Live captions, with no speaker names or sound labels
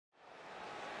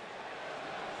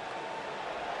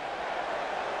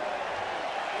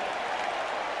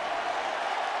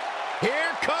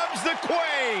the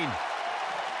Queen.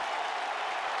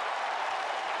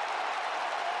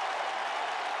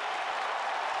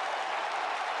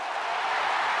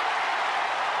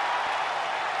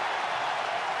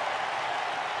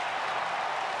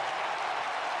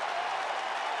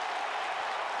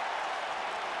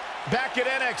 Back at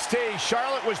NXT,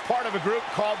 Charlotte was part of a group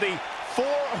called the Four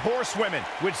Horsewomen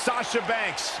with Sasha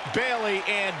Banks, Bayley,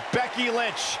 and Becky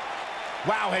Lynch.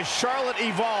 Wow, has Charlotte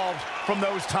evolved from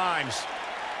those times.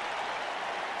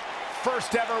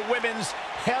 First ever women's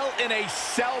Hell in a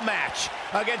Cell match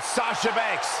against Sasha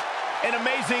Banks. An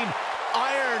amazing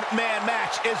Iron Man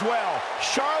match as well.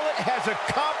 Charlotte has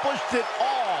accomplished it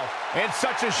all in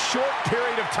such a short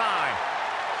period of time.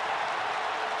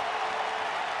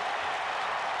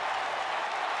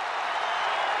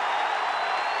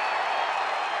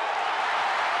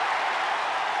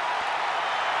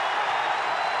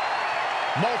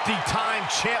 Multi-time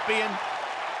champion,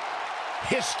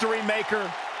 history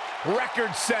maker,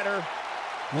 record setter,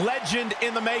 legend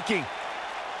in the making.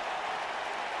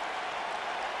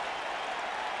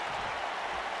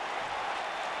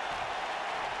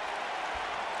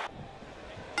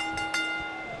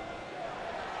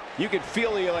 You can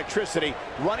feel the electricity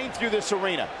running through this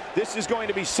arena. This is going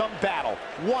to be some battle,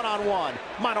 one-on-one,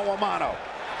 mano-a-mano.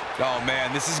 Oh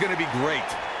man, this is going to be great.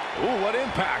 Ooh, what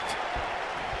impact.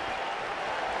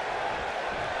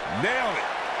 Nailed it.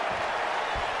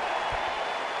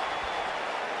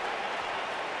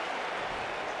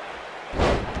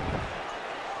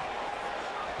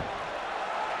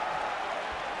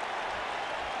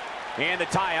 And the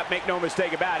tie-up, make no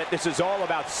mistake about it, this is all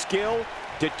about skill,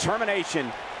 determination,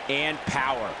 and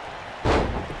power.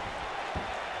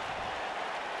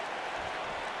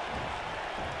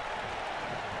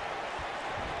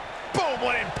 Boom,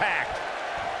 what impact.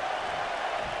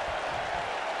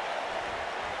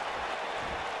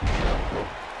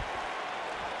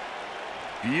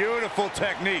 Beautiful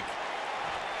technique.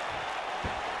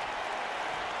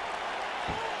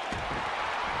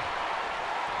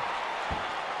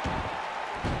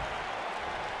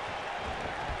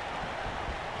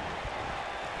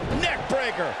 Neck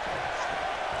breaker.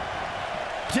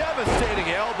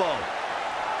 Devastating elbow.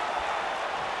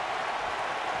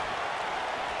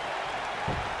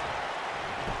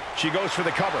 She goes for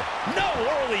the cover. No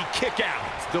early kick out.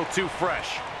 Still too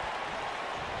fresh.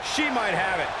 She might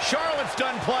have it. Charlotte's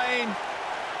done playing.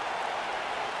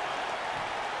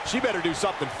 She better do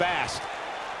something fast.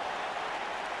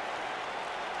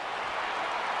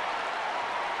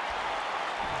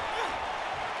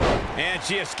 And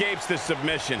she escapes the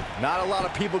submission. Not a lot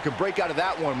of people could break out of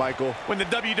that one, Michael. When the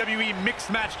WWE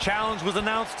Mixed Match Challenge was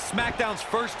announced, SmackDown's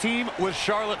first team was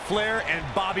Charlotte Flair and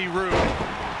Bobby Roode.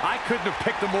 I couldn't have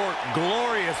picked a more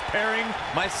glorious pairing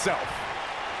myself.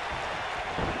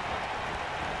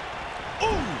 Ooh!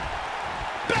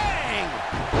 Bang!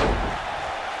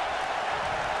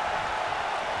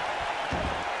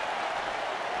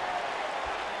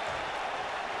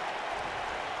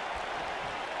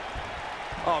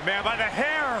 Oh, man, by the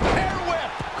hair. Hair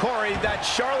whip! Corey, that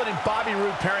Charlotte and Bobby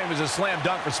Roode pairing was a slam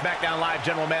dunk for SmackDown Live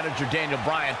General Manager Daniel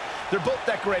Bryan. They're both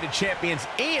decorated champions,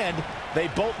 and they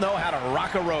both know how to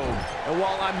rock a robe. And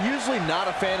while I'm usually not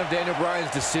a fan of Daniel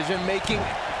Bryan's decision-making,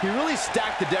 he really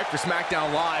stacked the deck for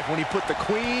SmackDown Live when he put the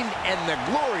Queen and the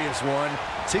Glorious One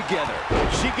together.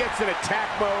 She gets in attack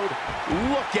mode.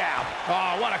 Look out.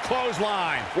 Oh, what a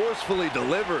clothesline. Forcefully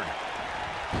delivered.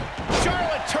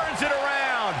 Charlotte turns it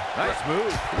around. Nice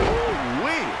move.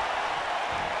 Ooh-wee.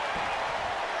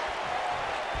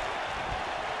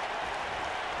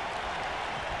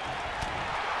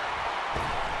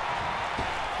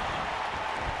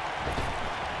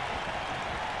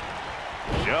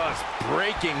 Just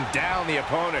breaking down the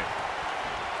opponent.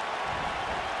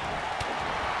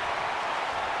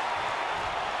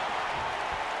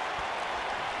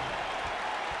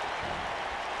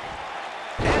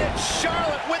 And it's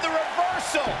Charlotte with the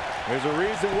reversal. There's a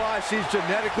reason why she's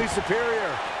genetically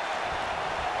superior.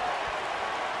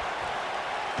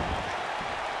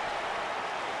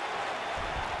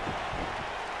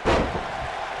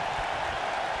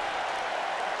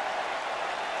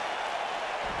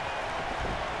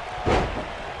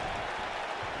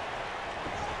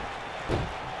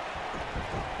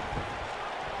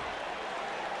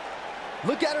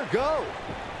 Look at her go.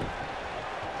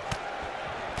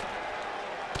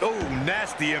 Oh,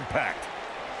 nasty impact.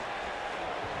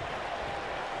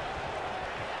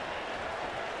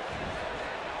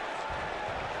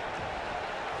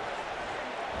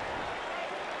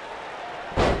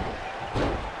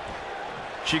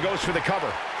 She goes for the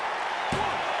cover.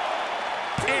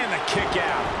 And the kick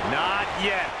out. Not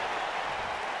yet.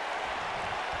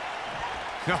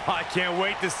 Oh, I can't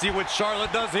wait to see what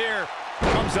Charlotte does here.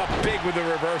 Comes up big with the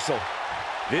reversal.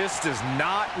 This does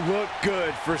not look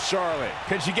good for Charlotte.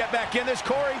 Can she get back in this,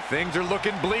 Corey? Things are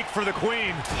looking bleak for the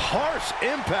Queen. Harsh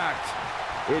impact.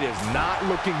 It is not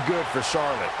looking good for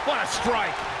Charlotte. What a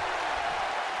strike.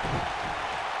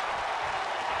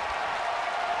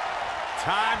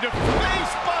 Time to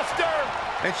Face buster.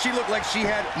 And she looked like she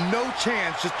had no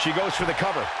chance. She goes for the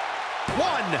cover.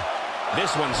 One.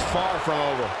 This one's far from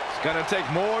over. It's gonna take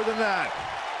more than that.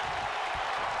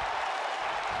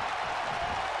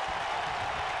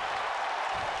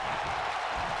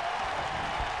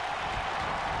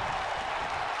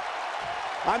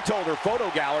 I'm told her photo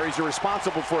galleries are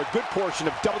responsible for a good portion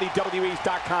of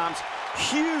WWE's.com's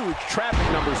huge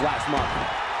traffic numbers last month.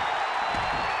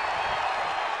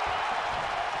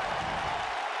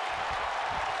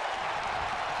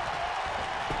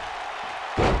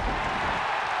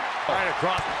 right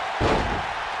across.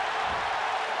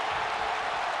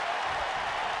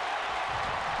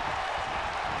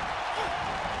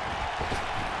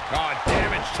 Oh,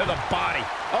 damage to the body.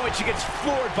 Oh, and she gets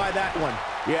floored by that one.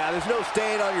 Yeah, there's no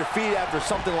staying on your feet after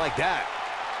something like that.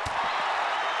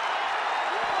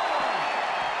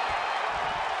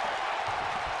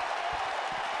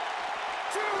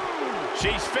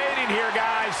 She's fading here,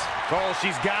 guys. Cole,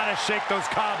 she's got to shake those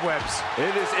cobwebs.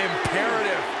 It is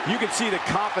imperative. You can see the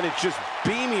confidence just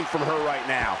beaming from her right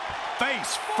now.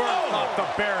 Face first off the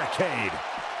barricade.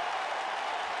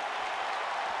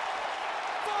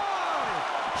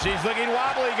 She's looking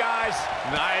wobbly, guys.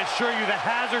 I assure you the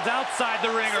hazards outside the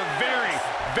ring are very,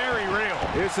 very real.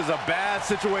 This is a bad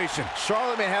situation.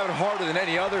 Charlotte may have it harder than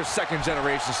any other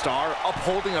second-generation star.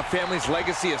 Upholding a family's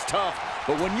legacy is tough,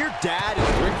 but when your dad is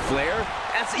Ric Flair,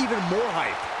 that's even more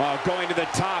hype. Going to the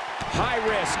top, high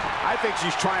risk. I think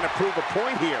she's trying to prove a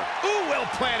point here. Ooh,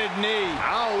 well-planted knee.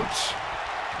 Ouch.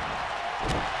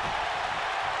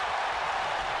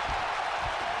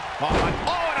 Oh,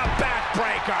 and a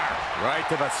backbreaker. Right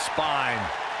to the spine.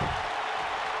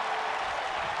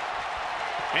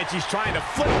 And she's trying to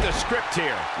flip the script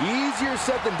here. Easier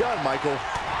said than done, Michael.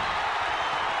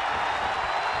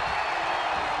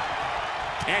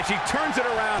 And she turns it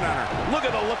around on her. Look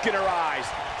at the look in her eyes.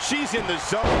 She's in the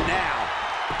zone now.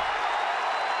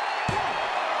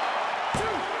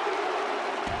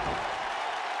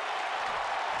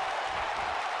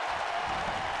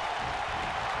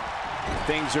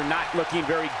 Things are not looking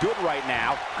very good right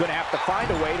now. Gonna have to find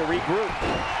a way to regroup.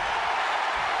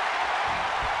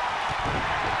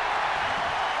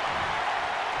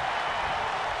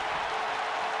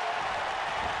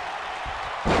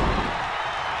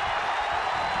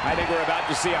 I think we're about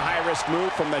to see a high-risk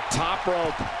move from the top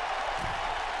rope.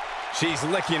 She's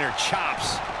licking her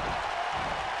chops.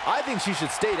 I think she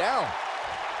should stay down.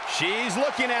 She's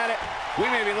looking at it. We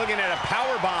may be looking at a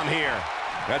power bomb here.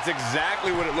 That's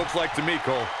exactly what it looks like to me,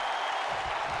 Cole.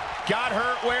 Got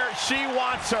her where she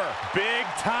wants her. Big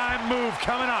time move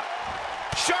coming up.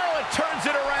 Charlotte turns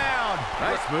it around.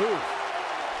 Nice move.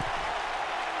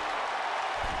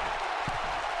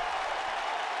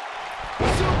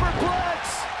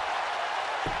 Superplex.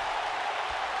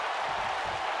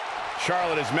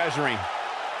 Charlotte is measuring.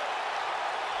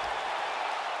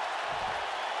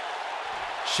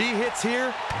 She hits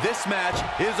here, this match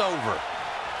is over.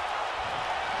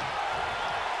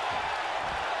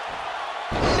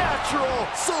 Natural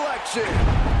selection.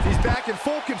 She's back in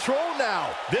full control now.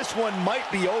 This one might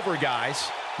be over,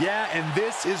 guys. Yeah, and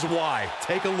this is why.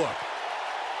 Take a look.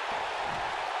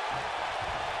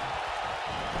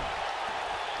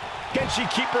 Can she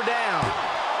keep her down?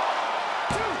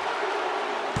 2,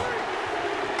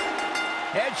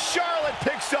 3. And Charlotte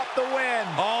picks up the win.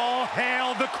 All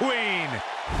hail the Queen.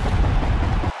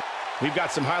 We've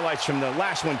got some highlights from the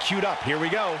last one queued up. Here we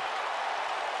go.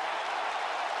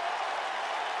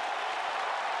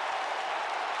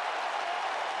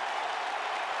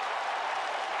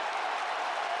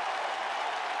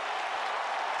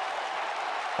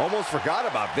 Almost forgot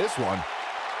about this one.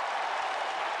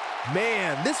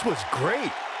 Man, this was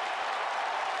great.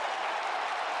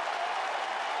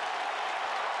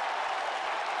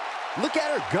 Look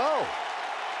at her go.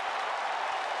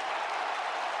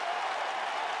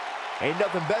 Ain't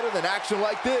nothing better than action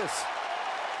like this.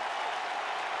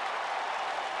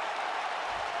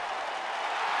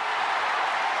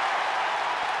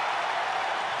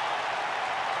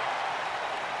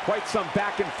 Quite some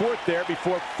back and forth there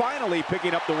before finally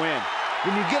picking up the win.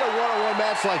 When you get a one-on-one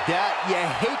match like that, you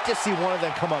hate to see one of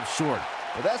them come up short.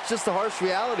 But that's just the harsh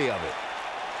reality of it.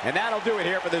 And that'll do it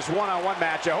here for this one-on-one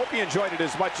match. I hope you enjoyed it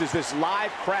as much as this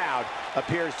live crowd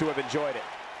appears to have enjoyed it.